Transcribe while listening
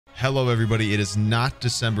Hello everybody, it is not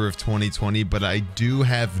December of 2020, but I do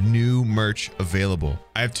have new merch available.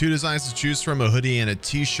 I have two designs to choose from, a hoodie and a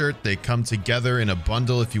t-shirt. They come together in a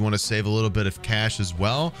bundle if you want to save a little bit of cash as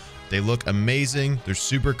well. They look amazing, they're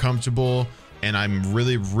super comfortable, and I'm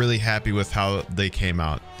really happy with how they came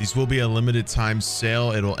out. These will be a limited time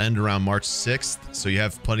sale. It'll end around March 6th, so you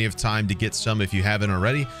have plenty of time to get some if you haven't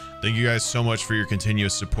already. Thank you guys so much for your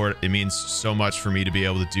continuous support. It means so much for me to be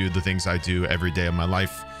able to do the things I do every day of my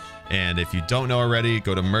life. And if you don't know already,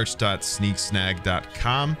 go to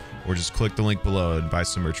merch.sneegsnag.com or just click the link below and buy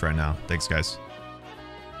some merch right now. Thanks, guys.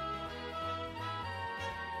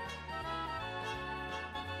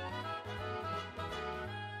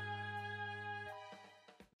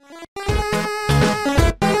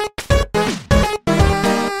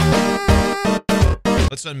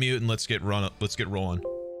 Let's unmute and let's get rolling.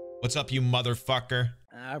 What's up, you motherfucker?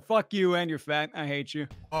 Fuck you and you're fat. I hate you.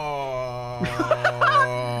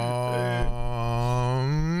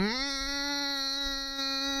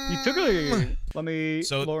 You took a... Let me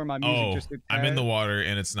lower my music just a tad. I'm in the water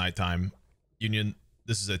and it's nighttime. Union,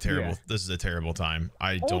 this is a terrible time.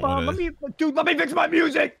 I don't want to... Dude, let me fix my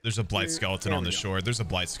music! There's a blight skeleton on the shore. There's a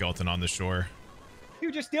blight skeleton on the shore.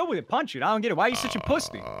 Dude, just deal with it. Punch it. I don't get it. Why are you such a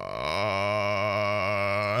pussy? Help.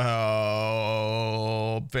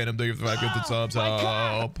 Phantom, thank you for the 5 subs.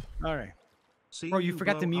 Help. All right. Bro, you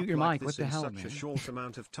forgot to mute your mic. What the hell, man? Such a short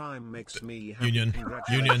amount of time makes me Union.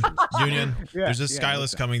 Yeah, there's a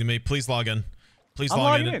Skyless coming to me. Please log in. Please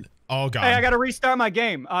log in. Oh god. Hey, I gotta restart my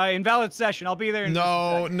game. Invalid session. I'll be there in no.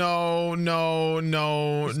 I gotta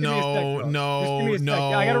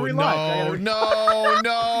relaunch.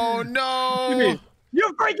 No.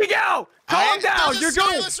 You're freaking out. Calm down. You're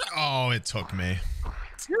good. Oh, it took me.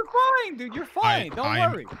 You're fine, dude. You're fine. Don't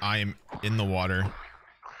worry. I am in the water.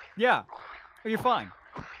 Yeah. You're fine.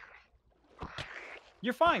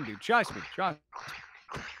 You're fine, dude. Trust me.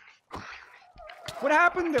 What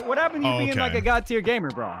happened? What happened to you being like a god-tier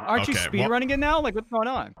gamer, bro? Aren't you speedrunning it now? Like, what's going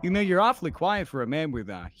on? You know, you're awfully quiet for a man with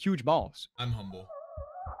huge balls. I'm humble.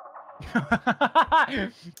 All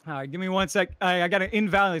right, give me 1 sec. I got an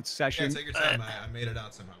invalid session. Yeah, take your time. I made it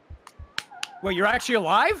out somehow. Wait, you're actually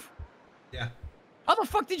alive? Yeah. How the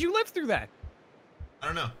fuck did you live through that? I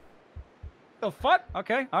don't know. The fuck?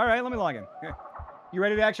 Okay. All right. Let me log in. Okay. You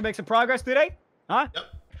ready to actually make some progress today? Huh? Yep.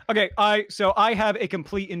 Okay. So I have a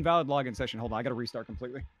complete invalid login session. Hold on. I got to restart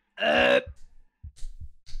completely.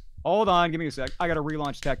 Hold on. Give me a sec. I got to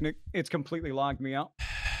relaunch Technic. It's completely logged me out.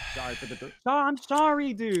 Sorry for the... Oh, I'm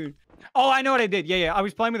sorry, dude. Oh, I know what I did. Yeah. I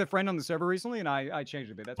was playing with a friend on the server recently, and I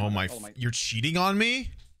changed a bit. That's You're cheating on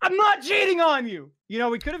me? I'm not cheating on you. You know,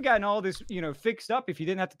 we could have gotten all this, fixed up if you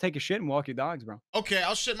didn't have to take a shit and walk your dogs, bro. Okay,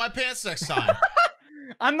 I'll shit my pants next time.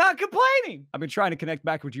 I'm not complaining. I've been trying to connect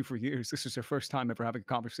back with you for years. This is the first time ever having a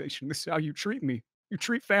conversation. This is how you treat me. You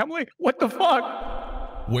treat family? What the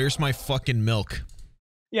fuck? Where's my fucking milk?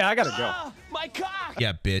 Yeah, I gotta go. My cock!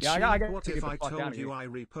 Yeah, bitch. Yeah, I what if I told you I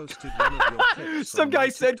reposted one of your clips? Some guy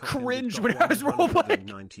said cringe when I was roleplaying.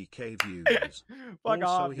 90k views. Fuck off.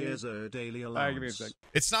 Also, here's a daily allowance. All right, give me a sec.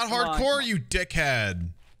 It's not hardcore, you dickhead.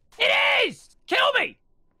 It is! Kill me!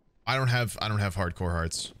 I don't have hardcore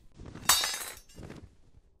hearts.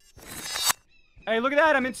 Hey, look at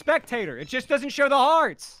that. I'm in spectator. It just doesn't show the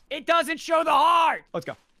hearts. It doesn't show the heart. Let's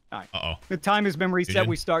go. All right. Uh-oh. The time has been reset. Union.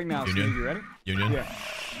 We start now. Union. So you ready? Union. Yeah.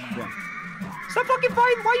 Stop fucking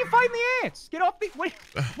fighting. Why are you fighting the ants? Get off the... What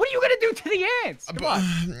are you going to do to the ants? Come on.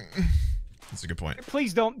 That's a good point.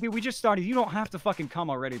 Please don't. Dude, we just started. You don't have to fucking come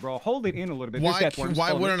already, bro. Hold it in a little bit.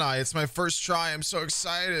 Why wouldn't I? It's my first try. I'm so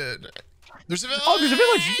excited. There's a village. Oh, there's a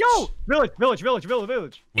village. Yo! Village.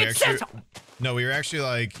 No, we were actually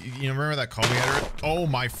like, remember that call we had? Oh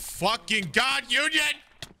my fucking god, Union!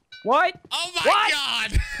 What? Oh my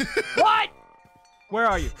god! What? Where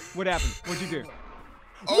are you? What happened? What'd you do?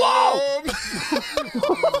 Whoa!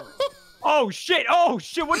 Oh shit!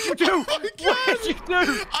 What'd you do? Oh my god! What'd you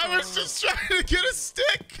do? I was just trying to get a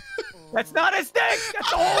stick. That's not a stick.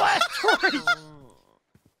 That's the whole ass story.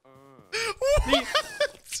 What?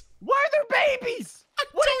 Why are there babies?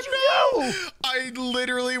 What did you do? I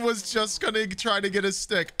literally was just gonna try to get a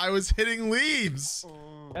stick. I was hitting leaves.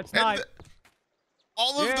 That's not.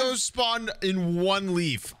 All of those spawned in one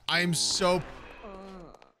leaf. I'm so...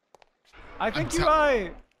 I think you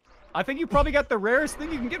probably got the rarest thing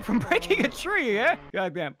you can get from breaking a tree, yeah?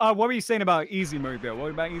 Goddamn. What were you saying about easy mode though? What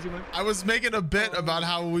about easy mode? I was making a bit about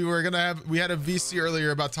how we had a VC earlier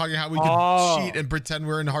about talking how we could cheat and pretend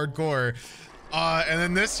we're in hardcore. And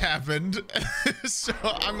then this happened. So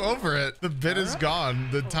I'm over it. The bit is gone.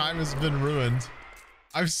 The time has been ruined.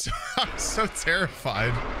 I'm so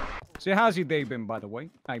terrified. So how's your day been, by the way?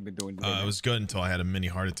 How you been doing today? It was good until I had a mini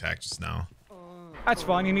heart attack just now. That's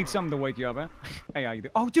fine. You need something to wake you up, huh? Hey, how you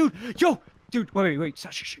doing? Oh, dude! Yo! Dude, wait.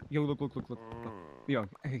 Shh. Yo, look. Yo,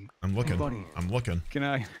 hey. I'm looking. Hey, buddy. I'm looking. Can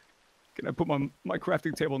I put my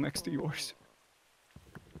crafting table next to yours?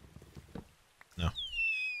 No.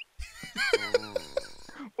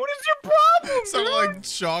 What is your problem, Something dude? like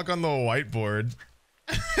chalk on the whiteboard.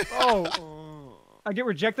 Oh, I get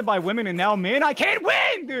rejected by women and now men. I can't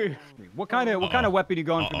win, dude. What kind of weapon you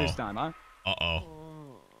going for this time, huh?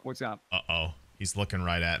 Uh-oh. What's up? Uh-oh. He's looking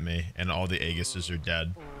right at me, and all the Aegises are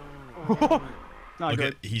dead. Not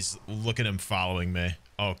good. He's looking at him following me.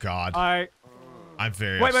 Oh, God. All right. I'm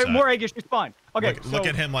very Wait, upset. more Aegis respawn. Okay, Look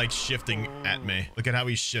at him, like, shifting at me. Look at how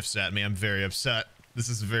he shifts at me. I'm very upset. This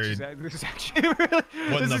is very... This is actually really...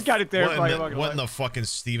 This is kind of terrifying. What in the fucking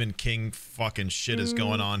Stephen King fucking shit is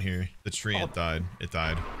going on here? The tree, it died. It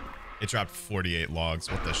died. It dropped 48 logs.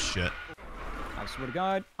 What the shit? I swear to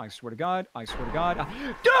God. I swear to God. I swear to God.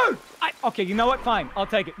 Dude! Okay, you know what? Fine. I'll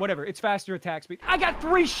take it. Whatever. It's faster attack speed. I got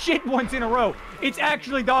 3 shit ones in a row. It's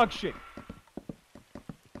actually dog shit.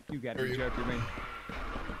 You gotta be joking me.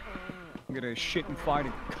 I'm gonna shit and fight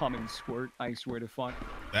and come and squirt. I swear to fuck.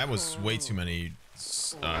 That was way too many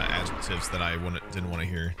adjectives that I didn't want to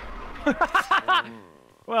hear.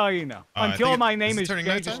 Well, you know. Until my name is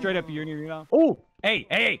changed straight up union, you know. Oh! Hey!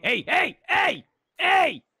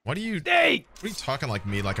 What are you... Hey! What are you talking like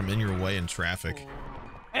me? Like I'm in your way in traffic?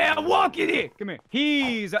 Hey, I'm walking here. Come here.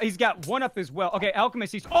 He's got one up as well. Okay,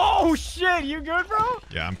 Alchemist. Oh shit! You good, bro?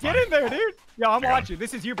 Yeah, I'm fine. Get in there, dude. Yo, I'm watching.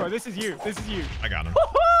 This is you, bro. This is you. I got him.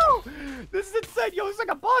 Woohoo! This is insane. Yo, it's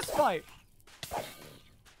like a boss fight.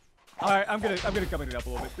 All right, I'm gonna come it up a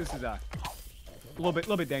little bit. This is a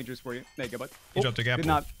little bit dangerous for you. There you go, bud. You dropped a gap. Did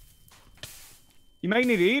not. You may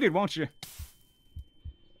need to eat it, won't you?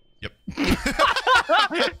 Yep.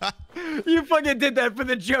 You fucking did that for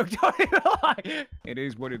the joke, don't you lie? It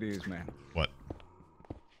is what it is, man. What?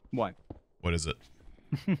 What? What is it?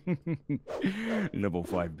 Level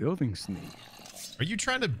 5 building sneak. Are you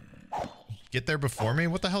trying to get there before me?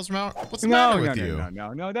 What the hell's what's the matter with you?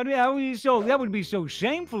 No. That would be so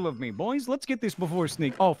shameful of me, boys. Let's get this before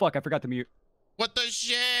sneak. Oh fuck, I forgot to mute. What the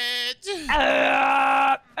shit?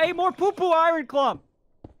 Hey, more poo-poo iron clump.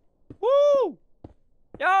 Woo!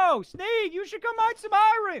 Yo, Sneak, you should come mine some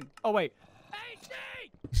iron. Oh wait. Hey,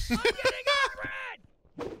 Sneak! I'm getting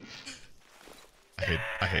iron.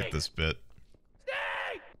 I hate this bit.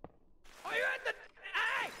 Sneak! Are you at the?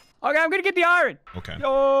 Hey! Okay, I'm gonna get the iron. Okay.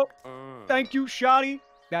 Yo, thank you, Shotty.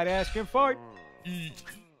 That ass can fart.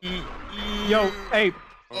 Yo, hey,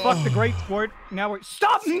 fuck the great sport. Now we're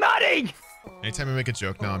stop nutting. Anytime I make a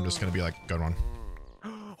joke now, I'm just gonna be like, good one.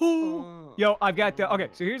 Yo, I've got the, okay,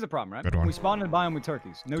 so here's the problem, right? Good one. We spawn in a biome with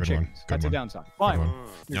turkeys. No Good chickens. one. Good That's one. a downside. Fine.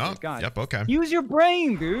 No, God. yep, okay. Use your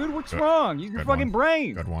brain, dude. What's wrong? Use your Good fucking one.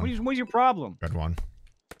 brain. Good one. What's your problem? Good one.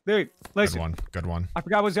 Dude, listen. Good one. Good one. I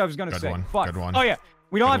forgot what I was gonna Good say. one. Fuck. Good one. Oh yeah.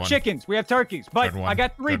 We don't Good have one. chickens. We have turkeys. But Good one. I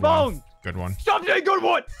got 3 Good one. bones. Good one. Stop saying good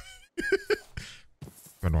one.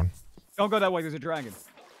 Good one. Don't go that way. There's a dragon.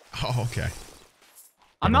 Oh, okay.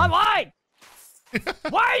 I'm not lying.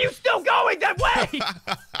 Why are you still going that way?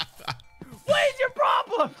 What is your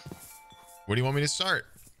problem? Where do you want me to start?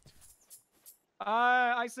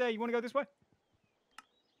 I say, you want to go this way?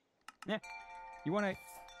 Yeah. You want to?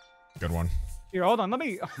 Good one. Here, hold on. Let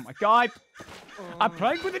me. Oh my God. I'm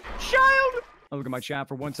playing with a child. I'll look at my chat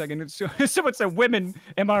for 1 second. Someone said, "Women,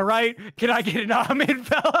 am I right? Can I get an amen,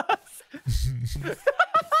 fellas?"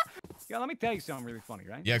 Yeah, let me tell you something really funny,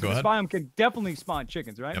 right? Yeah, so go this ahead. biome can definitely spawn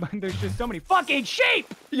chickens, right? Yep. But there's just so many fucking sheep.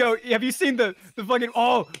 Yo, have you seen the fucking?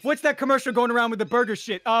 Oh, what's that commercial going around with the burger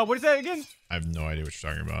shit? What is that again? I have no idea what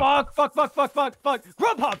you're talking about. Fuck.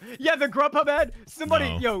 Grubhub. Yeah, the Grubhub ad. Somebody,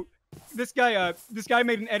 No. yo, this guy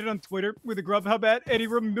made an edit on Twitter with a Grubhub ad, and he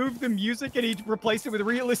removed the music and he replaced it with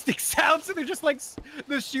realistic sounds. So they're just like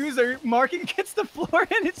the shoes are marking against the floor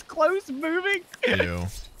and his clothes moving. Ew.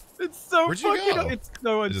 It's so Where'd you fucking. go? It's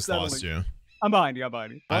so I just lost unsettling. you. I'm behind you.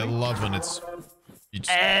 I love when it's... You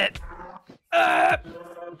just,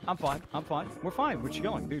 I'm fine. We're fine. Where'd you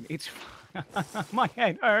going, dude? It's my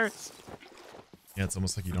head hurts. yeah, it's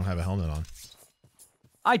almost like you don't have a helmet on.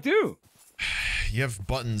 I do. You have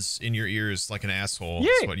buttons in your ears like an asshole. Yeah,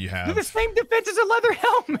 That's what you they're have. the same defense as a leather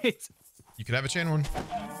helmet. You could have a chain one.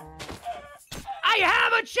 I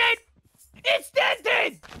have a chain. It's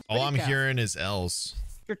dented. All I'm hearing is L's.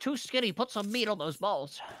 You're too skinny. Put some meat on those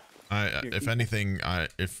balls. If anything,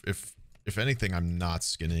 if If anything, I'm not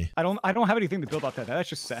skinny. I don't have anything to build up that. That's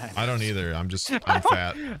just sad. I don't either. I'm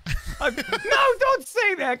fat. No, don't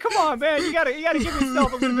say that. Come on, man. You gotta give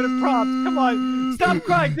yourself a little bit of props. Come on. Stop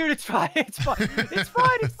crying, dude. It's fine. It's fine. It's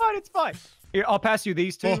fine. It's fine. It's fine. Here, I'll pass you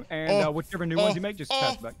these two, and whichever new ones you make, just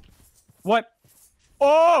pass it back. What?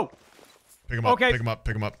 Oh! Pick them up. Okay. Pick them up.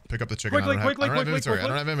 Pick them up. Pick up the chicken. Quickly. I don't have inventory.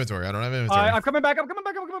 I don't have inventory. I'm coming back. I'm coming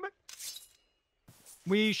back.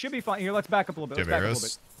 We should be fine. Here, let's back up a little bit. Do you have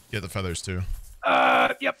arrows? Get the feathers too.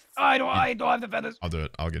 Yep. I don't have the feathers. I'll do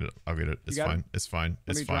it. I'll get it. It's fine. It's fine.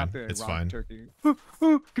 It's fine. It's fine. Turkey.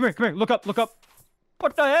 Come here. Look up.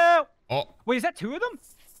 What the hell? Oh. Wait, is that two of them?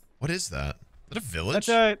 What is that? Is that a village?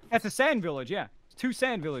 That's a sand village. Yeah. It's 2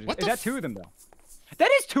 sand villages. Is that 2 of them though? That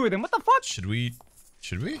is 2 of them. What the fuck? Should we?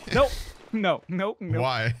 No.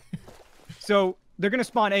 Why? So they're gonna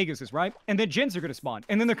spawn Aegises, right? And then Jins are gonna spawn,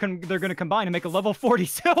 and then they're gonna combine and make a level 40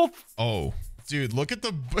 sylph. Oh, dude, look at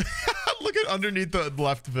look at underneath the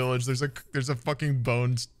left village. There's a fucking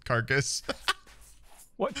bones carcass.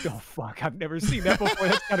 What the fuck? I've never seen that before.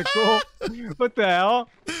 That's kind of cool. What the hell?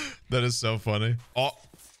 That is so funny. Oh,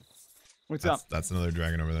 what's up? That's another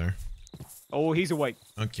dragon over there. Oh, he's awake.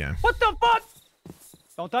 Okay. What the fuck?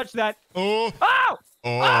 Don't touch that. Oh. Ow!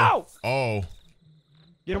 Oh. Ow! Oh.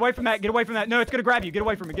 Get away from that. Get away from that. No, it's gonna grab you. Get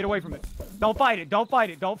away from it. Get away from it. Don't fight it. Don't fight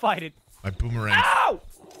it. Don't fight it. My boomerang. Ow!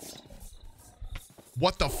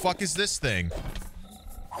 What the fuck is this thing?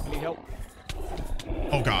 I need help.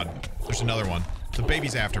 Oh god. There's another one. The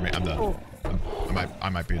baby's after me. I'm done. Oh. I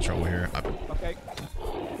might be in trouble here. Okay.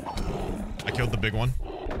 I killed the big one.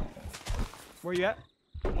 Where you at?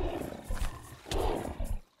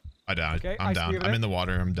 I died. Okay, I'm down. I'm in the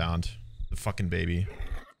water. I'm downed. The fucking baby.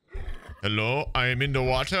 Hello, I am in the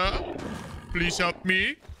water. Please help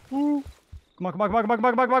me. Come on.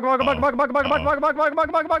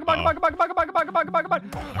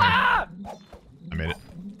 Ah! I made it.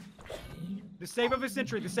 The save of a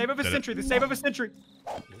century. The save of a century. The save of a century.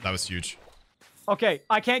 That was huge. Okay,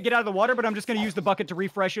 I can't get out of the water, but I'm just gonna use the bucket to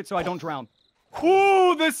refresh it so I don't drown.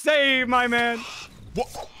 Ooh, the save, my man.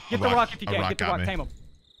 What? Get the rock if you can. Get the rock. Tame him.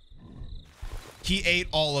 He ate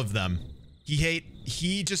all of them.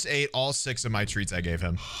 He just ate all 6 of my treats I gave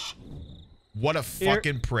him. What a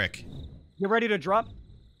fucking prick. You ready to drop?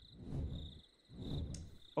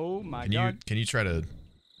 Oh my god. Can you try to?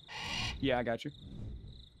 Yeah, I got you.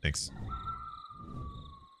 Thanks.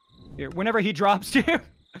 Here, whenever he drops you.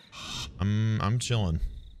 I'm chilling.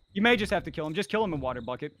 You may just have to kill him. Just kill him in water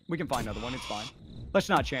bucket. We can find another one. It's fine. Let's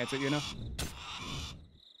not chance it, you know.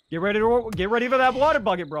 Get ready for that water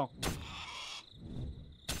bucket, bro.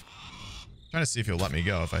 Trying to see if he'll let me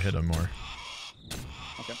go if I hit him more.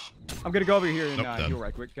 Okay. I'm gonna go over here and heal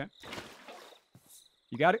right quick, okay?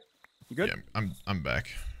 You got it? You good? Yeah, I'm back.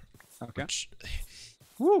 Okay.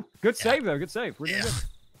 Woo! Good save though. Good save. We're doing good.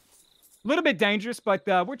 A little bit dangerous, but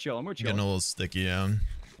we're chilling. We're chilling. Getting a little sticky, yeah.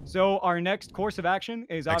 So our next course of action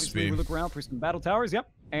is obviously we look around for some battle towers. Yep.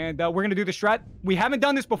 And we're gonna do the strat. We haven't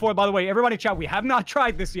done this before, by the way. Everybody in chat, we have not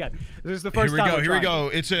tried this yet. This is the first time. Here we go.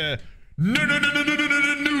 It's a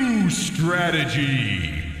new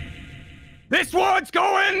strategy. This one's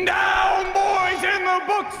going down, boys, in the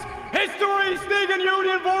books. History, Sneegsnag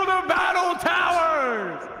Union for the battle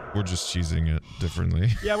towers. We're just cheesing it differently.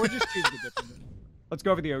 Yeah, we're just cheesing it differently. Let's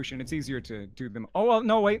go over the ocean. It's easier to do them. Oh, well,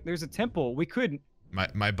 no, wait. There's a temple. We could.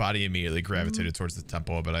 My body immediately gravitated towards the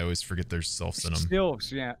temple, but I always forget there's sylphs in them. Still,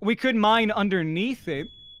 yeah. We could mine underneath it.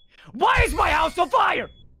 Why is my house on fire?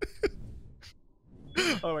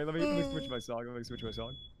 Oh, wait. Let me switch my song.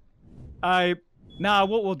 Nah,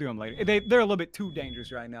 we'll do them later. They're a little bit too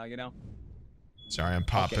dangerous right now, you know? Sorry, I'm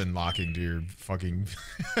locking to your fucking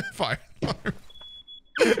fire.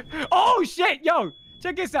 Oh, shit. Yo,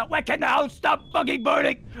 check this out. Why can't the house stop fucking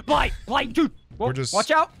burning? Blight, dude. We're just...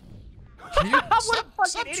 Watch out. Can you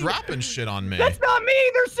stop dropping shit on me? That's not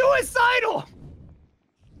me. They're suicidal.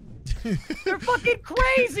 They're fucking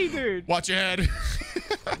crazy, dude. Watch your head.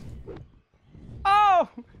 Oh,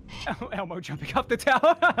 Elmo jumping up the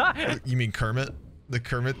tower. You mean Kermit? The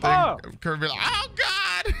Kermit thing? Oh. Kermit. Oh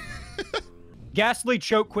God. Ghastly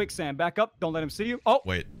choke quicksand. Back up. Don't let him see you. Oh.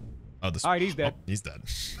 Wait. Oh, this. All right, he's dead. Oh, he's dead.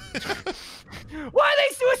 Why are they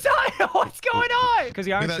suicidal? What's going on? Because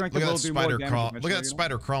the iron strength will do more damage. Look at that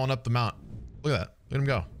spider crawling up the mount. Look at that. Look at him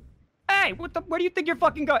go. Hey, where do you think you're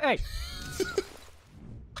fucking going? Hey.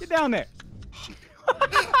 Get down there.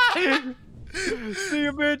 See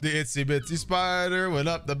you, bitch. The itsy bitsy spider went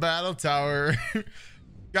up the battle tower.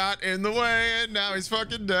 Got in the way and now he's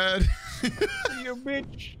fucking dead. See you,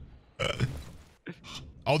 bitch.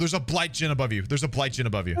 Oh, there's a blight gin above you. There's a blight gin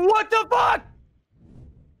above you. What the fuck?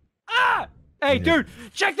 Ah! Hey, dude,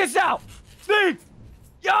 check this out. Steve!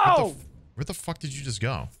 Yo! Where the fuck did you just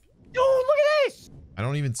go? Dude, look at this! I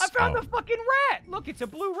don't even. I found the fucking rat. Look, it's a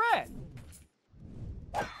blue rat.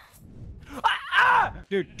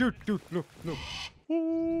 Dude, look.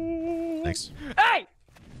 Thanks. Hey!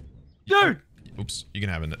 Dude! Oops, you can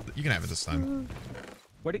have it. You can have it this time.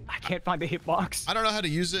 I can't find the hitbox. I don't know how to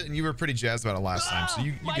use it, and you were pretty jazzed about it last time, so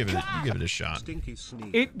you give it a shot. Stinky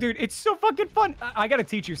Sneak. Dude, it's so fucking fun. I gotta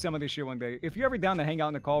teach you some of this shit one day. If you're ever down to hang out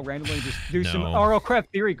in the call randomly, just do some RLCraft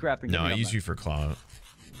theory crafting. No, I use you for clout.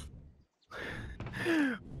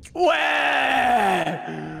 I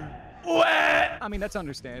mean, that's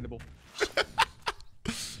understandable.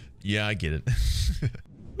 Yeah, I get it.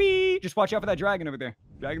 Just watch out for that dragon over there.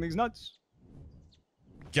 Dragging these nuts.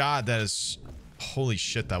 God, that is... Holy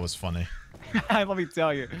shit, that was funny. Let me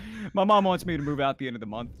tell you. My mom wants me to move out at the end of the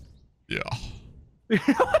month. Yeah. I'm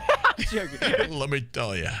joking. Let me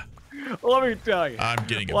tell you. Let me tell you. I'm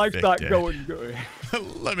getting evicted. Life's not going good.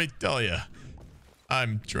 Let me tell you.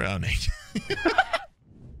 I'm drowning.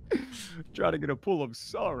 Trying to get a pool of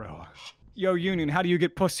sorrow. Yo, Union, how do you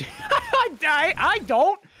get pussy? I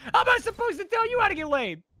don't. How am I supposed to tell you how to get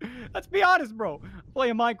laid? Let's be honest, bro. I'm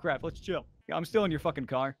playing Minecraft. Let's chill. Yeah, I'm still in your fucking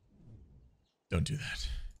car. Don't do that.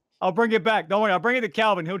 I'll bring it back. Don't worry. I'll bring it to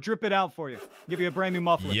Calvin. He'll drip it out for you. Give you a brand new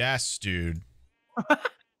muffler. Yes, dude. That's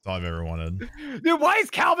all I've ever wanted. Dude, why is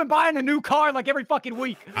Calvin buying a new car like every fucking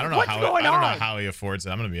week? I don't know What's going on? I don't know how he affords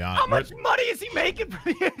it. I'm gonna be honest. How much money is he making for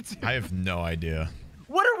it? I have no idea.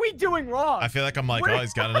 What are we doing wrong? I feel like I'm like, oh,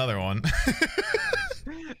 he's got another one.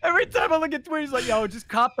 Every time I look at Twitter, he's like, yo, just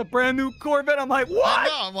cop the brand new Corvette. I'm like, what? I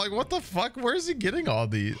know. I'm like, what the fuck? Where is he getting all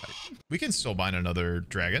these? We can still mine another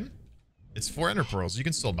dragon. It's 4 ender pearls. You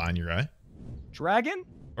can still mine your guy. Dragon?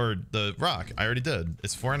 Or the rock. I already did.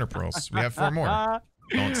 It's 4 ender pearls. We have 4 more.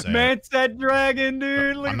 Don't say Man it. said dragon,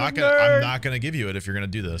 dude. Look I'm at not gonna give you it if you're gonna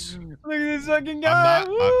do this. Look at this fucking guy.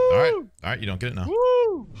 All right. You don't get it now.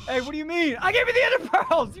 Woo. Hey, what do you mean? I gave you the ender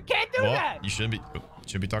pearls. You can't do that. You shouldn't be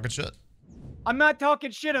talking shit. I'm not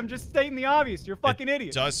talking shit. I'm just stating the obvious. You're a fucking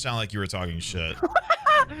idiot. It does sound like you were talking shit.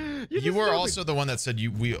 You You were stupid. also the one that said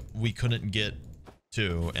we couldn't get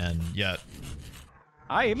 2, and yet.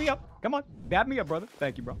 Alright, hit me up. Come on. Dab me up, brother.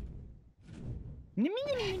 Thank you, bro.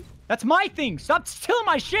 That's my thing. Stop stealing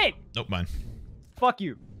my shit. Nope, mine. Fuck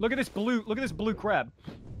you. Look at this blue crab.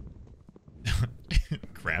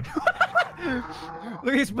 Crab.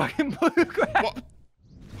 Look at this fucking blue crab.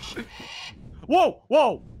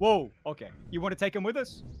 Whoa. Okay. You want to take him with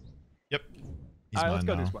us? Yep. He's Alright, mine let's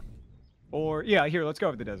go now. this way. Or, yeah, here, let's go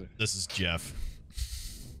over the desert. This is Jeff.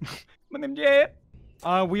 My name's Jeff.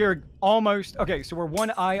 We are almost, okay, so we're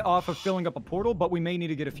 1 eye off of filling up a portal, but we may need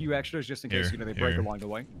to get a few extras just in case, Here, they break here. along the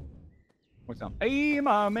way. What's up? Hey,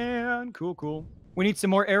 my man. Cool. We need some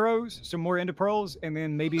more arrows, some more ender pearls, and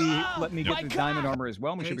then maybe let me get the diamond armor as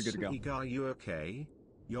well, and we should be good to go. Sneak, are you okay?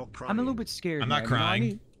 You're crying. I'm a little bit scared, I'm not man. You know, I crying.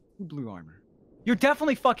 need blue armor. You're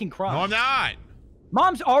definitely fucking crying. No, I'm not.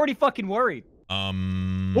 Mom's already fucking worried.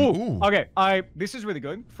 Ooh. Okay, this is really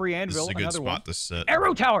good. Free This is anvil, a good another spot one. to sit.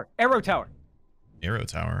 Arrow tower. Arrow tower.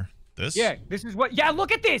 This? Yeah, this is what. Yeah,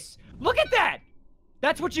 look at this. Look at that.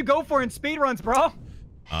 That's what you go for in speedruns, bro.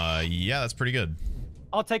 Yeah, that's pretty good.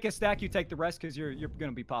 I'll take a stack. You take the rest because you're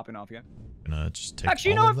gonna be popping off, yeah. Gonna just take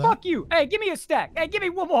Actually, you know all what? of that. Fuck you. Hey, give me a stack. Hey, give me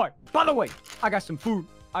one more. By the way, I got some food.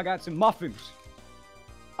 I got some muffins.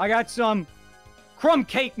 I got some crumb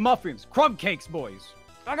cake muffins. Crumb cakes, boys.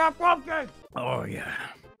 I got crumb cakes. Oh yeah.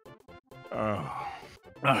 Oh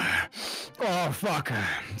fuck.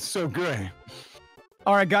 It's so good.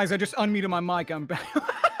 All right, guys, I just unmuted my mic. I'm back.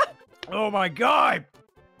 Oh my god.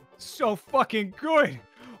 So fucking good.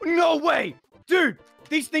 No way. Dude,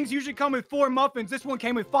 these things usually come with 4 muffins. This one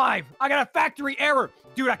came with 5. I got a factory error.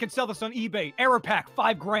 Dude, I can sell this on eBay. Error pack,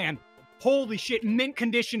 5 grand. Holy shit, mint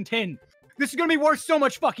condition tin. This is gonna be worth so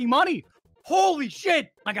much fucking money. Holy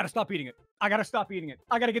shit. I gotta stop eating it. I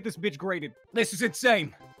gotta get this bitch graded. This is insane.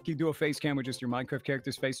 Can you do a face cam with just your Minecraft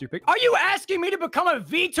character's face, your pic? Are you asking me to become a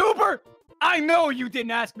VTuber? I know you didn't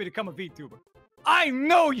ask me to become a VTuber. I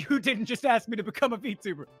know you didn't just ask me to become a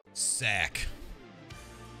VTuber. Sack.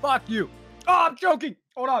 Fuck you. Oh, I'm joking.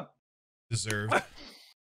 Hold on. Deserved.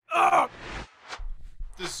 Oh,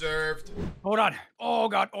 Deserved. hold on. Oh,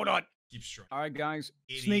 God. Hold on. Keep strong. All right, guys.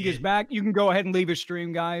 Idiot. Sneak is back. You can go ahead and leave his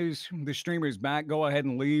stream, guys. The streamer is back. Go ahead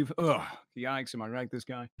and leave. Ugh. Yikes. Am I right, this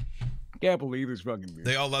guy? Can't believe this fucking dude.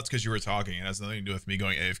 They all left because you were talking. It has nothing to do with me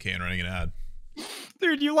going AFK and running an ad.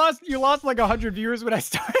 Dude, you lost like 100 viewers when I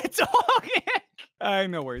started talking.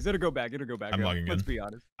 No worries. It'll go back. I'm logging Let's in. be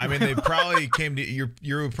honest. I mean, they probably came to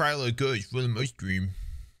you're probably like, guys, run my stream.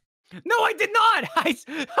 No, I did not. I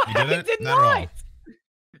did Not at all.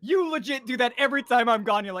 You legit do that every time I'm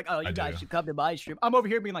gone. You're like, oh, you I guys do. should come to my stream. I'm over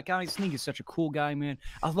here being like, Connie Sneeg is such a cool guy, man.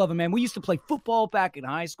 I love him, man. We used to play football back in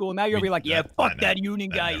high school. Now you're gonna be like, yeah, fuck that Union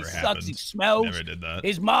guy. He sucks. He smells. Never did that.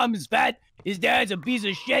 His mom is fat. His dad's a piece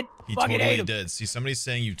of shit. He Fucking hate totally him. did. See, somebody's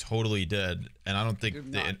saying you totally did, and I don't think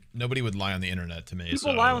nobody would lie on the internet to me.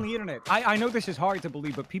 People lie on the internet. I know this is hard to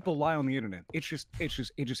believe, but people lie on the internet. It just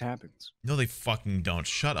happens. No, they fucking don't.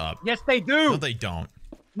 Shut up. Yes, they do. No, they don't.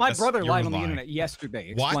 My brother lied on the lying. internet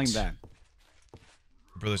yesterday. What? Explain that.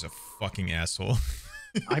 Brother's a fucking asshole.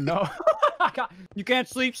 I know. You can't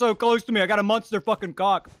sleep so close to me. I got a monster fucking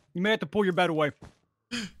cock. You may have to pull your bed away.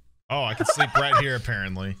 Oh, I can sleep right here,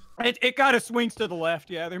 apparently. It kind of swings to the left.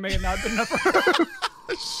 Yeah, there may have not been enough room.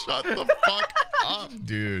 Shut the fuck up,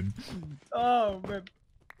 dude. Oh, man.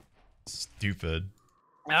 Stupid.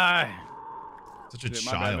 Such a Dude,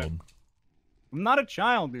 my child. bad, man. I'm not a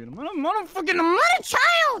child, dude. I'm not a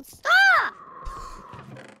child. Stop.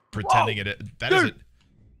 Pretending Whoa. That Dude. isn't.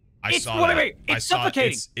 I It's saw what that. I mean. It's I saw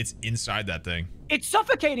suffocating. It's inside that thing. It's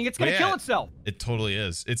suffocating. It's gonna kill itself. It totally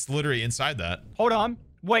is. It's literally inside that. Hold on.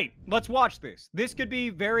 Wait. Let's watch this. This could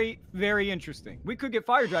be very, very interesting. We could get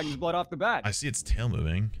Fire Dragon's blood off the bat. I see its tail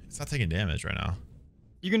moving. It's not taking damage right now.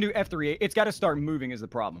 You can do F3. It's got to start moving is the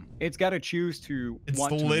problem. It's got to choose to It's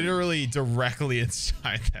want to literally directly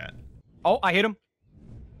inside that. Oh, I hit him.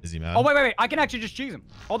 Is he mad? Oh, wait. I can actually just cheese him.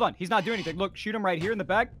 Hold on. He's not doing anything. Look, shoot him right here in the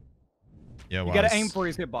back. Yeah, You got to aim for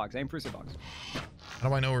his hitbox. Aim for his hitbox. How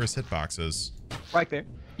do I know where his hitbox is? Right there.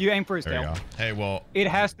 You aim for his There you tail. go. Hey, well, It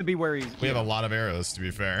has to be where he's... we have a lot of arrows, to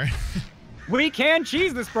be fair. We can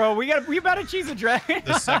cheese this, bro. We better cheese a dragon.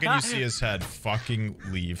 The second you see his head, fucking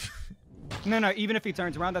leave. No. Even if he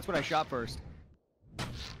turns around, that's what I shot first.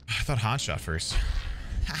 I thought Han shot first.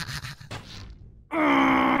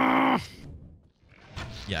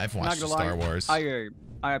 Yeah, I've watched Star Wars. I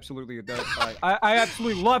absolutely adore. I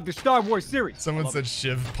absolutely love the Star Wars series. Someone said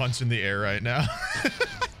Shiv punch in the air right now.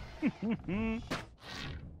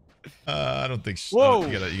 I don't think. Whoa.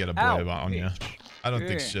 You got a boy on you. I don't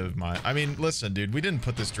think Shiv might. I mean, listen, dude. We didn't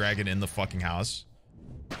put this dragon in the fucking house.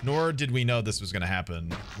 Nor did we know this was gonna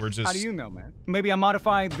happen. We're just. How do you know, man? Maybe I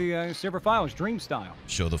modified the server files dream style.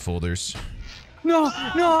 Show the folders. No,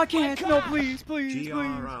 I can't. No, please. I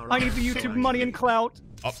need the YouTube money and clout.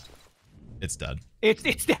 Oh, it's dead. It's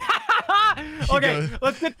okay.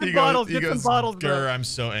 Let's get some bottles. Get some bottles, bro. Grr, I'm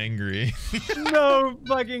so angry. No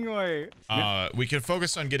fucking way. We can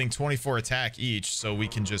focus on getting 24 attack each, so we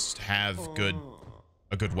can just have a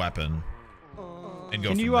good weapon and go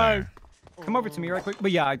from there. Come over to me right quick.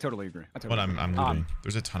 But yeah, I totally agree. But I'm looting.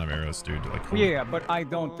 There's a ton of arrows, dude. Like, yeah, but I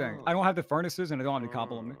don't have the furnaces and I don't have the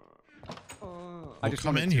copper on me. I just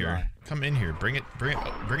come in here. Come in here. Bring it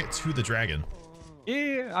to the dragon.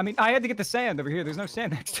 Yeah, I mean, I had to get the sand over here. There's no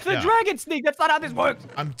sand next to the dragon, Sneak. That's not how this works.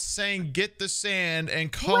 I'm saying get the sand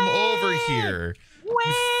and come over here.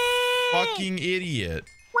 You fucking idiot.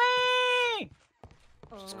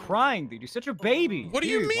 She's crying, dude. You're such a baby. What do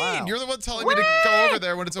you mean? Wow. You're the one telling me to go over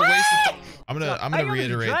there when it's a waste of time. I'm gonna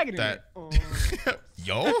reiterate that.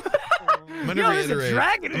 Yo? I'm gonna reiterate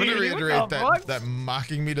that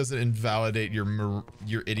mocking me doesn't invalidate your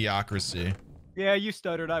idiocracy. Yeah, you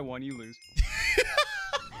stuttered. I won. You lose.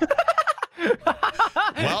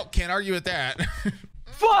 Well, can't argue with that.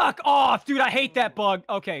 Fuck off, dude. I hate that bug.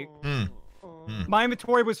 Okay. My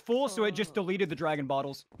inventory was full, so it just deleted the dragon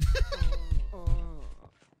bottles.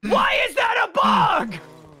 Why is that a bug?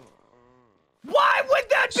 Why would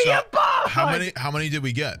that be a bug? How many did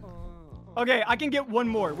we get? Okay, I can get one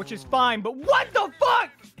more, which is fine, but what the fuck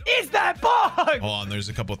is that bug? Hold on, there's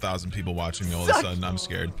a couple thousand people watching me all of a sudden. I'm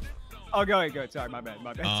scared. Oh, go ahead. Sorry, my bad.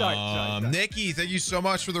 Sorry. Nikki, thank you so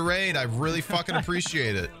much for the raid. I really fucking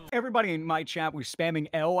appreciate it. Everybody in my chat was spamming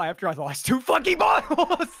L after I lost 2 fucking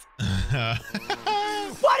bottles. Why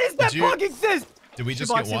does that bug exist? Did we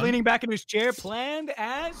just get one? Leaning back in his chair, planned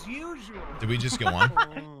as usual. Did we just get one?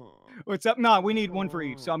 What's up? No, we need one for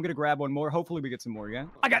each, so I'm gonna grab one more. Hopefully we get some more, yeah?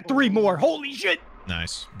 I got 3 more. Holy shit!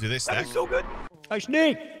 Nice. Do they stack? That's so good. Hey,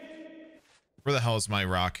 Sneak! Where the hell is my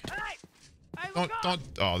rock? Hey, don't.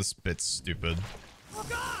 Oh, this bit's stupid. All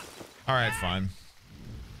right, fine.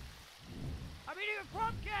 I'm eating a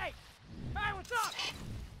crumb cake. Hey, what's up?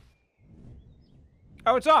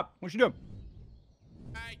 Hey, what's up? What you doing?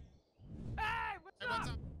 Hey. Hey, what's up?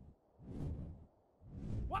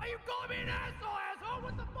 Why you calling me an asshole?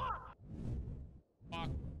 What the fuck? Fuck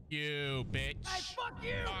you, bitch. Hey, fuck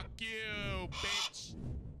you. Fuck you, bitch.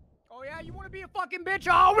 Oh yeah, you want to be a fucking bitch?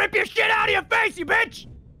 I'll rip your shit out of your face, you bitch.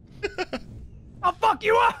 I'll fuck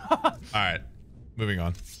you up. All right, moving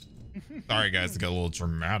on. Sorry, guys, to get a little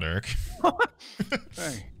dramatic.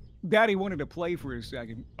 Hey, Daddy wanted to play for a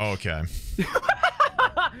second. Okay.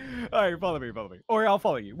 All right, follow me, or I'll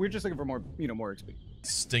follow you. We're just looking for more, more XP.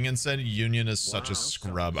 Stingin said Union is such a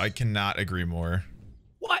scrub. I cannot agree more.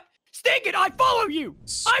 What? Stingin, I follow you.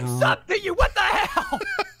 I'm sub to you. What the hell?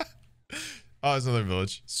 Oh, it's another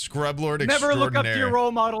village. Scrub Lord Never look up to extraordinaire. your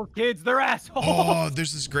role models, kids. They're assholes. Oh,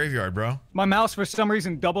 there's this graveyard, bro. My mouse, for some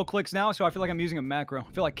reason, double clicks now, so I feel like I'm using a macro.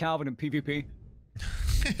 I feel like Calvin in PvP.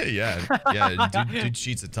 yeah. Dude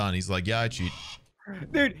cheats a ton. He's like, yeah, I cheat.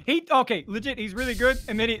 Dude, okay, legit, he's really good.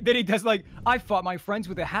 And then he does like, I fought my friends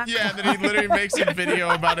with a hat. Yeah, and then he literally makes a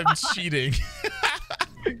video about him cheating.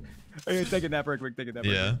 Okay, take a nap real quick.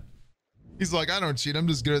 Yeah. He's like, I don't cheat. I'm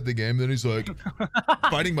just good at the game. Then he's like,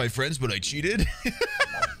 fighting my friends, but I cheated.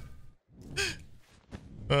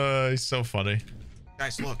 He's so funny.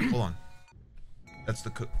 Guys, look, hold on. That's the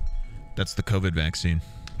COVID vaccine.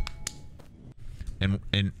 And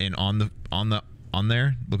on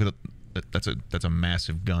there, look at that's a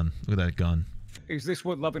massive gun. Look at that gun. Is this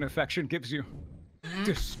what love and affection gives you?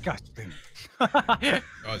 Disgusting.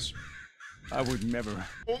 Guys. I would never.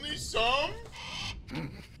 Only some?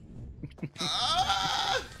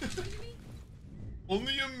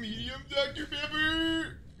 Only a medium, Dr.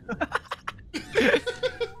 Pepper.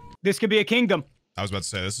 This could be a kingdom. I was about to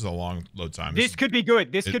say, this is a long load time. This could be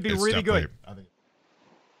good. This could be really good. I think.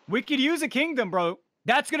 We could use a kingdom, bro.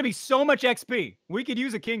 That's going to be so much XP. We could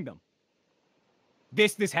use a kingdom.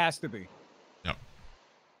 This has to be. No.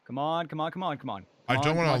 Come on. I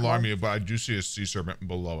don't want to alarm you, but I do see a sea serpent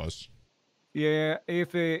below us. Yeah,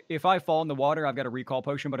 if I fall in the water, I've got a recall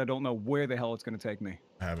potion, but I don't know where the hell it's going to take me.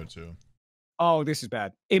 I have it too. Oh, this is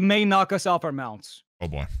bad. It may knock us off our mounts. Oh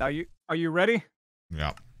boy. Are you ready?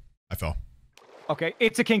 Yeah. I fell. Okay,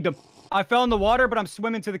 it's a kingdom. I fell in the water, but I'm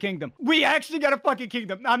swimming to the kingdom. We actually got a fucking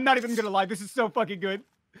kingdom. I'm not even going to lie. This is so fucking good.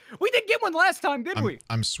 We didn't get one last time, did we?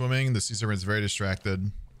 I'm swimming. The sea serpent's very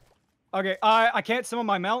distracted. Okay, I can't summon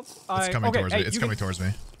my mount. It's coming towards me. It's coming towards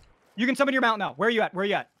me. You can summon your mount now. Where are you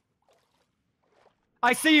at?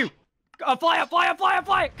 I see you. Fly up.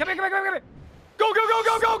 Come here. Go.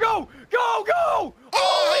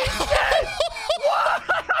 Holy shit!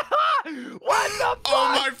 What the fuck? Oh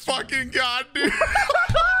my fucking god, dude.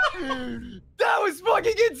 That was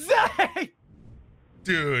fucking insane.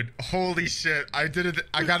 Dude, holy shit. I did it.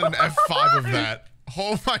 I got an F5 of that.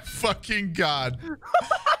 Oh my fucking god.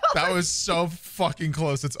 That was so fucking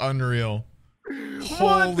close. It's unreal.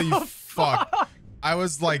 Holy fuck. I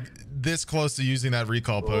was like this close to using that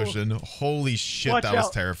recall potion. Holy shit, Watch that was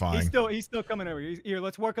out. terrifying. He's still coming over. Here,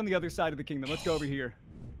 let's work on the other side of the kingdom. Let's go over here.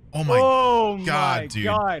 Oh my god, dude.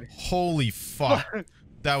 Holy fuck.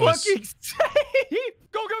 That was fucking safe.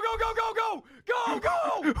 Go.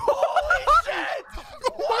 Holy shit.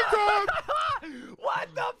 Oh my god. What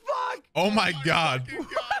the fuck? Oh my god.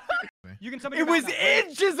 You can summon. It was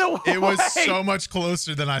inches away. It was so much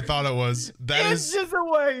closer than I thought it was. That is inches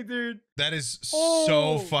away, dude. That is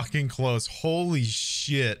so fucking close. Holy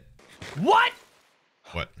shit. What?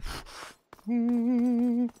 What?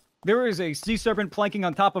 There is a sea serpent planking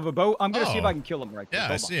on top of a boat. I'm gonna see if I can kill him right there.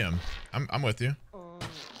 Yeah, I see him. I'm with you.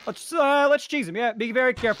 Let's cheese him. Yeah, be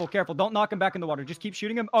very careful. Don't knock him back in the water. Just keep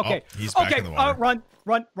shooting him. Okay. Oh, he's back in the water.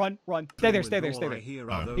 Run. Stay there.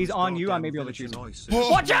 He's on you. I may be able to choose him.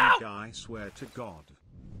 Watch out! I swear to God.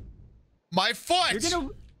 My foot! You're gonna...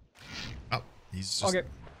 Oh, he's just... Okay.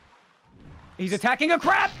 He's attacking a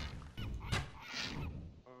crab!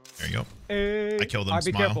 There you go. I killed him.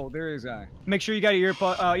 Be careful. There is make sure you got your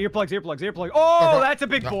earplugs. Oh, that's a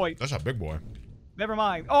big boy. That's a big boy. Never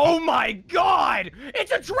mind. Oh my god!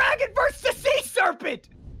 It's a dragon versus a sea serpent!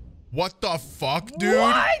 What the fuck, dude?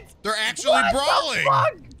 What? They're actually brawling! The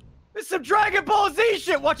fuck? This is some Dragon Ball Z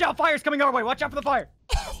shit! Watch out, fire's coming our way. Watch out for the fire.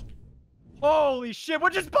 Holy shit,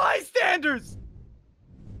 we're just bystanders!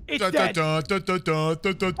 It's dead. I'm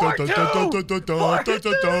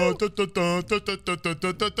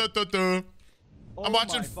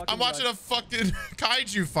watching a fucking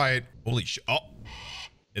kaiju fight. Holy shit. Oh.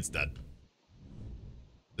 It's dead.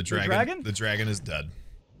 The dragon is dead.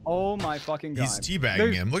 Oh my fucking god. He's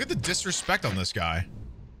teabagging him. Look at the disrespect on this guy.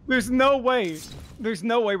 There's no way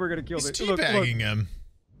we're gonna kill this. He's teabagging him.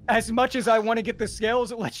 As much as I want to get the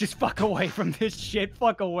scales, let's just fuck away from this shit.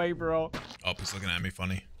 Fuck away, bro. Oh, he's looking at me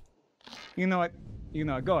funny. You know what?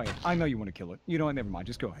 Go ahead. I know you want to kill it. You know what? Never mind.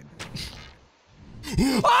 Just go ahead.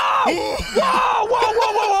 Oh!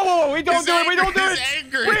 Whoa! We don't do it. He's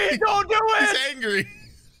angry. We don't do it. He's angry.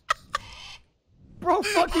 Bro,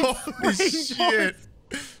 fucking holy shit.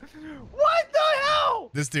 What the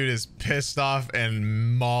hell? This dude is pissed off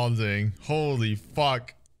and mauling. Holy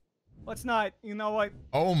fuck. Let's not. You know what?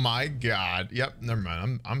 Oh my god. Yep. Never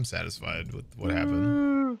mind. I'm satisfied with what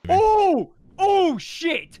happened. Oh! Oh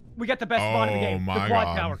shit! We got the best spawn in the game. my The quad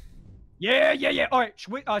god. tower. Yeah, yeah, yeah. All right,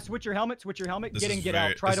 switch your helmet. Switch your helmet. This Get in, is get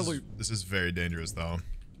very- out. Try to this is- loot. This is very dangerous, though.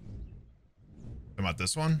 About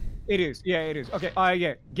this one? It is. Yeah, it is. Okay.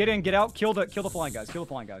 Yeah. Get in, get out. Kill the flying guys. Kill the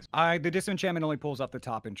flying guys. The disenchantment only pulls up the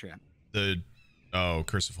top enchant. Oh,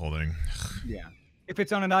 curse of holding. Yeah. If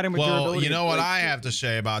it's on an item with Well, durability. you know it's what like- I have to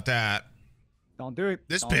say about that. Don't do it.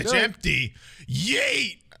 This Don't bitch do it. empty.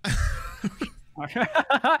 Yeet!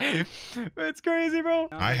 It's crazy, bro.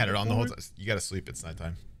 I had it on the whole time. You gotta sleep. It's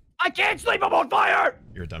nighttime. I can't sleep. I'm on fire.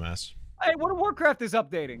 You're a dumbass. Hey, what Warcraft is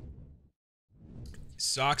updating?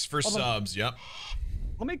 Socks for Hold on. subs. Yep.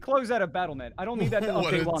 Let me close out of Battle.net. I don't need that to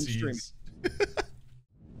What a update while I'm streaming. tease.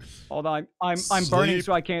 Hold on. I'm burning, Sleep.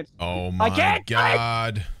 so I can't. Oh my can't sleep!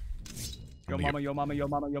 god. Yo I'm gonna mama, yo mama, yo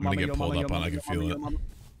mama, yo I'm mama, gonna yo get pulled mama, yo up on, mama, I can yo feel mama, it. yo mama.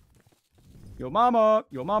 Yo mama,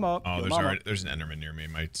 yo mama. Oh, yo there's mama. already there's an Enderman near me.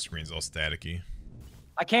 My screen's all staticky.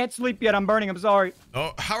 I can't sleep yet. I'm burning. I'm sorry.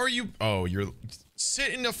 Oh, how are you? Oh, you're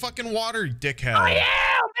sit in the fucking water, dickhead. I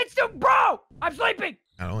am. It's too, bro. I'm sleeping.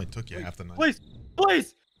 That only took you half the night. Please,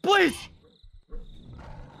 please, please.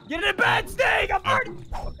 Get in bed, Sneeg. I'm burning.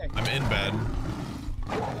 Okay. I'm in bed.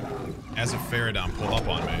 As a Faradon pulled up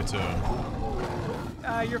on me too.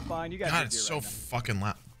 You're fine. You got. God, it's so fucking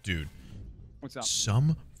loud, dude. What's up?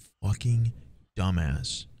 Some fucking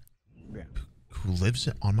dumbass Yeah. who lives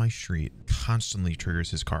on my street constantly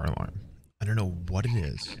triggers his car alarm. I don't know what it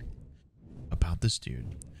is about this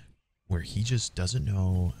dude where he just doesn't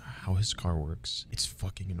know how his car works. It's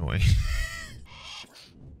fucking annoying.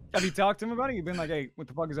 Have you talked to him about it? You've been like, hey, what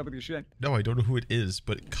the fuck is up with your shit? No, I don't know who it is,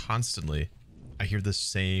 but constantly I hear the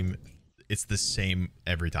same. It's the same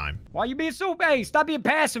every time. Why you being so? Hey, stop being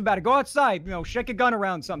passive about it. Go outside. You know, shake a gun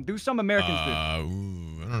around something. Do some Americans do.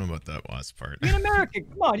 Ooh, I don't know about that last part. You're an American.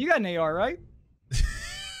 Come on, you got an AR, right?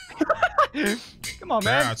 Come on,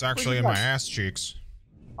 man. Yeah, it's actually in my ass cheeks.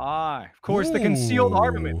 Ah, of course, the concealed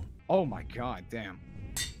armament. Ooh. Oh my god, damn.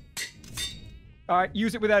 All right,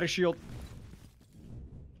 use it without a shield.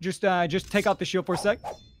 Just take out the shield for a sec.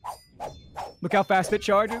 Look how fast it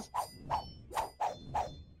charges.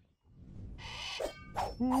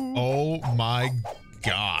 Oh my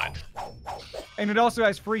god. And it also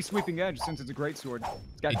has free sweeping edge since it's a great sword.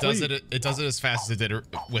 It's got It does cleave. it does it as fast as it did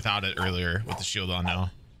without it earlier with the shield on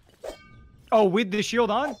now. Oh, with the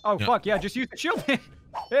shield on? Oh, Yeah. fuck, yeah, just use the shield.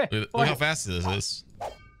 Yeah, Look fuck how it. fast this is.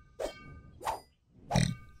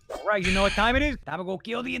 All right, you know what time it is? Time to go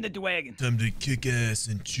kill the Ender Dragon. Time to kick ass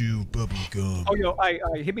and chew bubble gum. Oh, yo, I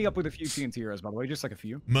hit me up with a few TNT heroes, by the way, just like a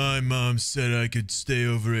few. My mom said I could stay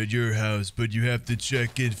over at your house, but you have to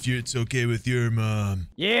check if it's okay with your mom.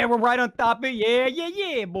 Yeah, we're right on top of it. Yeah, yeah,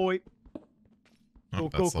 yeah, boy. Oh, Cool,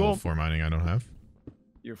 that's cool, level cool. 4 mining I don't have.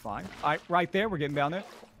 You're fine. All right, right there. We're getting down there.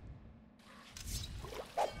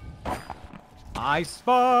 I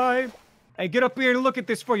spy. Hey, get up here and look at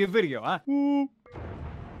this for your video, huh? Ooh.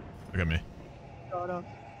 Look at me.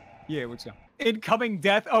 Yeah, what's up? Incoming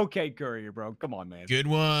death? Okay, courier, bro. Come on, man. Good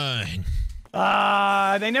one.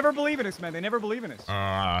 They never believe in us, man. They never believe in us.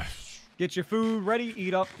 Get your food ready,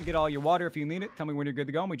 eat up, get all your water if you need it. Tell me when you're good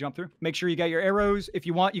to go and we jump through. Make sure you got your arrows. If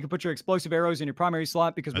you want, you can put your explosive arrows in your primary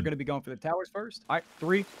slot because we're going to be going for the towers first. All right,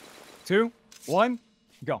 3, 2, 1,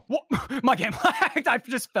 go. Whoa, my game. I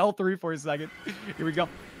just fell through for a second. Here we go.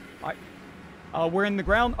 All right. We're in the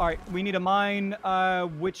ground. All right, we need to mine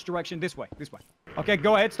which direction? This way, this way. Okay,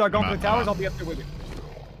 go ahead. Start going for the towers. I'll be up there with you.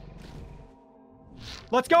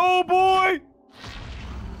 Let's go, boy!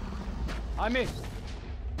 I'm in.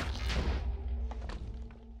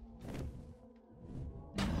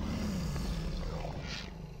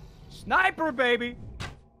 Sniper, baby!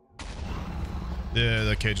 Yeah,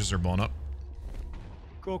 the cages are blown up.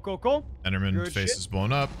 Cool, cool, cool. Enderman Good face shit. is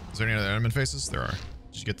blown up. Is there any other Enderman faces? There are.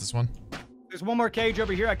 Did you get this one? There's one more cage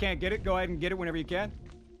over here. I can't get it. Go ahead and get it whenever you can.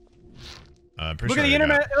 Pretty Look sure at the I got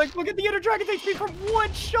internet. Like, look at the Ender Dragon HP from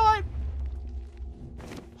one shot.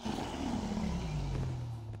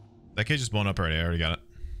 That cage is blown up already. I already got it.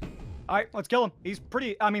 All right, let's kill him. He's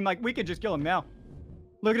pretty. I mean, like, we could just kill him now.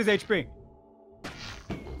 Look at his HP.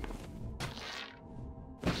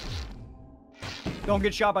 Don't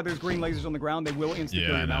get shot by those green lasers on the ground. They will instantly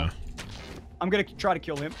kill Yeah, I you know. now. I'm gonna try to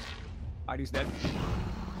kill him. All right, he's dead.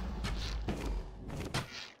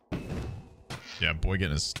 Yeah, boy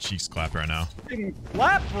getting his cheeks clapped right now. Freaking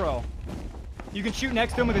flap, bro. You can shoot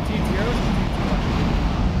next to him with the TNT arrows.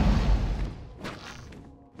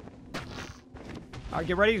 All right,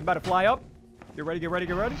 get ready. He's about to fly up. Get ready, get ready,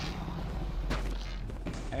 get ready.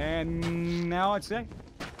 And now I'd say,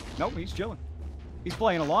 nope, he's chilling. He's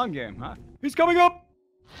playing a long game, huh? He's coming up!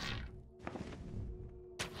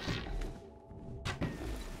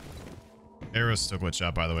 Arrow's still glitched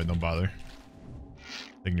out, by the way. Don't bother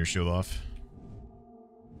taking your shield off.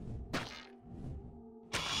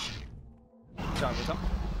 Sorry, what's up?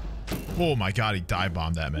 Oh my god, he dive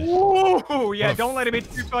bombed at me. Ooh, yeah, don't let him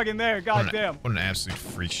hit you fucking there. God damn. What an absolute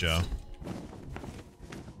freak show.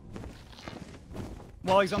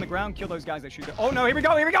 While he's on the ground, kill those guys that shoot. Oh no, here we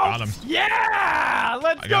go, here we go. Got him. Yeah,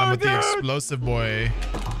 let's go, I got him with dude. the explosive boy.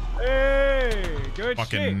 Hey, good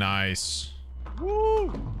Fucking shit. nice.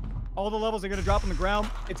 Woo. All the levels are gonna drop on the ground.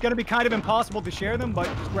 It's gonna be kind of impossible to share them, but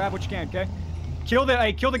just grab what you can, okay? Kill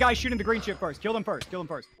the guy shooting the green chip first. Kill them first. Kill them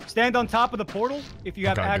first. Stand on top of the portal if you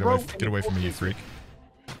have aggro. Get away from me, you freak.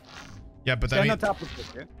 Yeah, but that Stand means... on top of the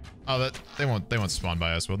portal. Yeah? Oh, they won't spawn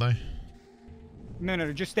by us, will they?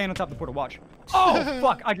 No, just stand on top of the portal. Watch. Oh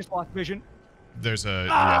fuck! I just lost vision. There's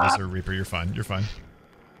a Reaper. You're fine. You're fine.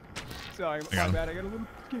 Sorry, my bad. I got a little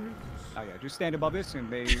scared. Oh yeah, just stand above this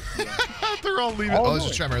and they. Yeah. They're all leaving. Oh,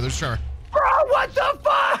 there's a tremor. There's a tremor. Bro, what the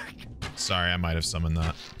fuck? Sorry, I might have summoned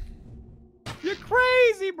that. You're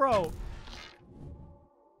crazy, bro.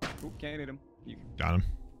 Ooh, can't hit him. Got him.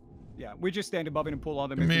 Yeah, we just stand above it and pull all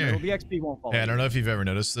them Come in the here. middle. The XP won't fall. Yeah, I don't know if you've ever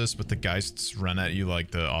noticed this, but the geists run at you like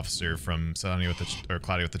the officer from Sonny with the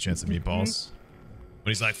Cloudy with the Chance of Meatballs. When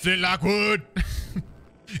he's like, thin like wood.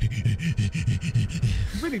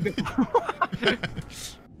 Really big. There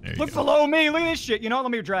you Look go. below me. Look at this shit. You know what?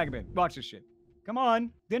 Let me drag him in. Watch this shit. Come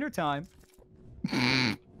on. Dinner time.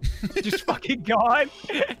 Just fucking gone.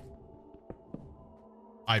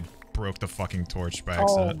 I broke the fucking torch by Oh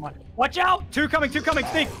accident. my. Watch out. Two coming.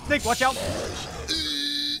 Sneak. Watch out.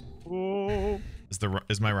 Oh.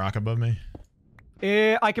 Is my rock above me?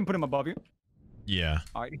 I can put him above you. Yeah.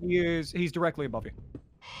 All right. He's directly above you.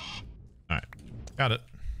 All right. Got it.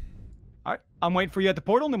 All right. I'm waiting for you at the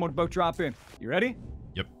portal and then we'll both drop in. You ready?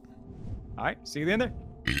 Yep. All right. See you in there.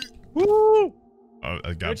 Woo! Oh,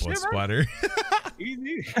 I got Good blood shit, splatter.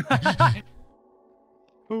 Easy.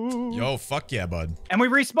 Yo, fuck yeah, bud. And we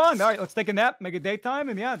respawn. All right, let's take a nap, make it daytime,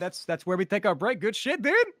 and yeah, that's where we take our break. Good shit,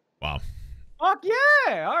 dude. Wow. Fuck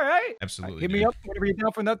yeah. All right. Absolutely. Hit me dude. up whenever you're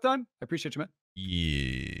down for that time. I appreciate you, man. Yeah.